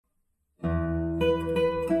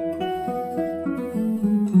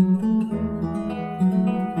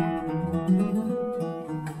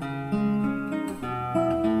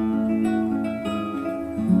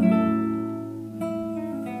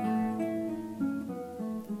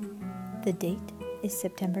The date is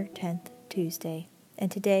September 10th, Tuesday,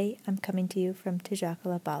 and today I'm coming to you from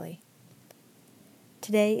Tijakala, Bali.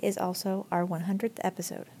 Today is also our 100th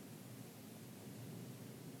episode.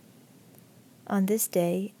 On this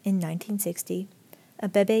day in 1960,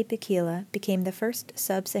 Abebe Bikila became the first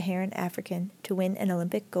sub-Saharan African to win an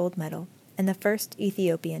Olympic gold medal and the first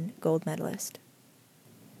Ethiopian gold medalist.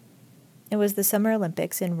 It was the Summer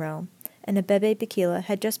Olympics in Rome, and Abebe Bikila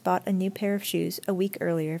had just bought a new pair of shoes a week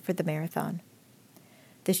earlier for the marathon.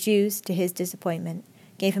 The shoes, to his disappointment,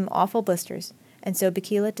 gave him awful blisters, and so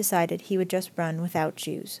Bikila decided he would just run without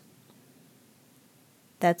shoes.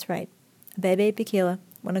 That's right, Abebe Bikila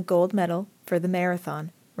won a gold medal for the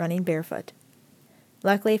marathon, running barefoot.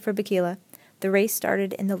 Luckily for Bikila, the race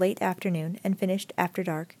started in the late afternoon and finished after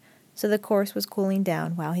dark, so the course was cooling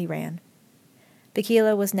down while he ran.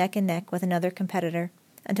 Bikila was neck and neck with another competitor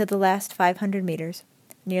until the last 500 meters,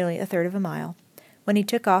 nearly a third of a mile, when he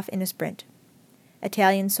took off in a sprint.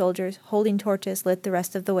 Italian soldiers holding torches lit the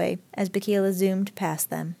rest of the way as Bikila zoomed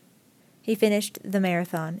past them. He finished the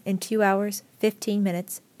marathon in 2 hours, 15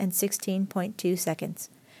 minutes, and 16.2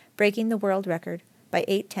 seconds, breaking the world record by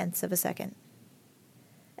 0.8 of a second.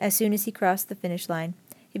 As soon as he crossed the finish line,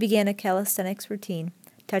 he began a calisthenics routine,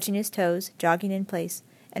 touching his toes, jogging in place,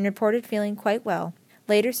 and reported feeling quite well,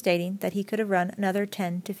 later stating that he could have run another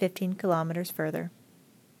 10 to 15 kilometers further.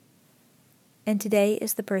 And today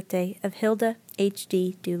is the birthday of Hilda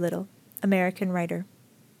H.D. Doolittle, American writer.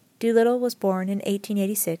 Doolittle was born in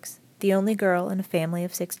 1886, the only girl in a family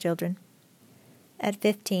of 6 children. At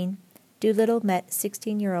 15, Doolittle met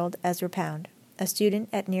 16-year-old Ezra Pound, a student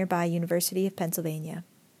at nearby University of Pennsylvania.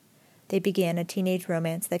 They began a teenage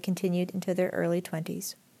romance that continued into their early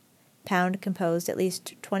 20s. Pound composed at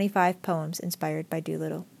least 25 poems inspired by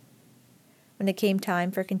Doolittle. When it came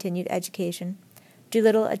time for continued education,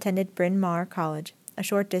 Doolittle attended Bryn Mawr College, a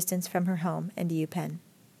short distance from her home in UPenn.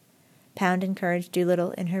 Pound encouraged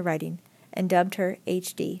Doolittle in her writing and dubbed her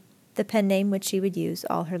H.D., the pen name which she would use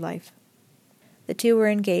all her life. The two were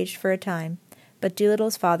engaged for a time, but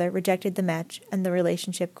Doolittle's father rejected the match and the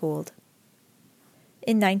relationship cooled.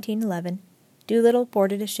 In 1911, Doolittle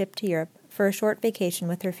boarded a ship to Europe for a short vacation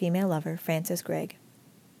with her female lover, Francis Gregg.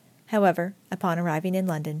 However, upon arriving in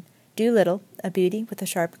London, Doolittle, a beauty with a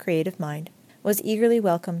sharp creative mind, was eagerly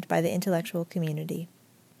welcomed by the intellectual community.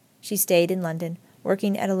 She stayed in London,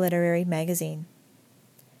 working at a literary magazine.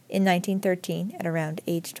 In 1913, at around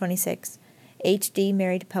age 26, H.D.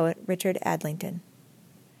 married poet Richard Adlington.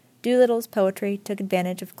 Doolittle's poetry took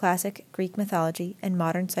advantage of classic Greek mythology and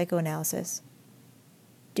modern psychoanalysis.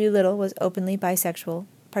 Doolittle was openly bisexual,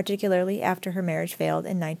 particularly after her marriage failed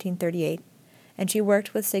in 1938, and she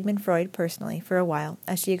worked with Sigmund Freud personally for a while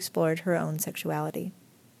as she explored her own sexuality.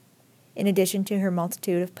 In addition to her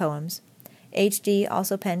multitude of poems, H.D.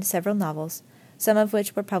 also penned several novels, some of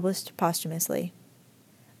which were published posthumously.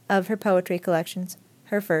 Of her poetry collections,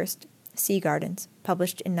 her first, Sea Gardens,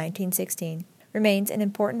 published in 1916, remains an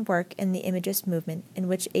important work in the Imagist movement in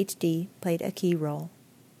which H.D. played a key role.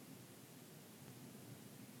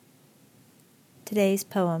 Today's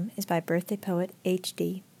poem is by birthday poet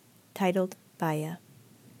H.D., titled Baya.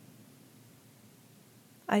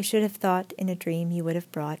 I should have thought in a dream you would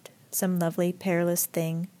have brought some lovely perilous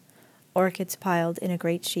thing, orchids piled in a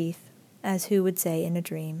great sheath, as who would say in a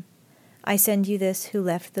dream, I send you this who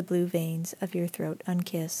left the blue veins of your throat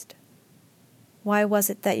unkissed. Why was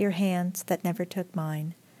it that your hands that never took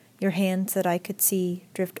mine, your hands that I could see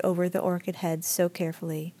drift over the orchid heads so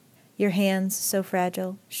carefully, your hands so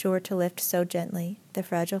fragile, sure to lift so gently the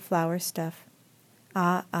fragile flower stuff?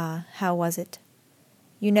 Ah, how was it?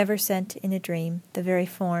 You never sent in a dream the very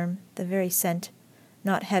form, the very scent,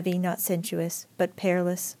 not heavy, not sensuous, but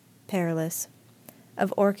perilous,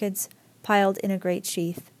 of orchids piled in a great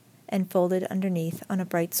sheath, and folded underneath on a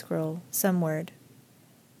bright scroll some word.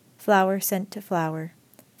 Flower sent to flower,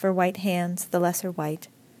 for white hands the lesser white,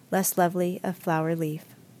 less lovely of flower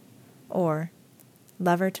leaf. Or,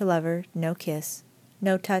 lover to lover, no kiss,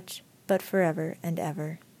 no touch, but forever and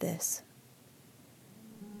ever this.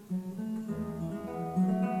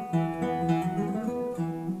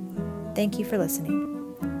 Thank you for listening.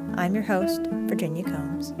 I'm your host, Virginia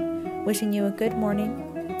Combs, wishing you a good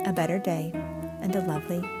morning, a better day, and a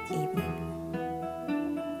lovely evening.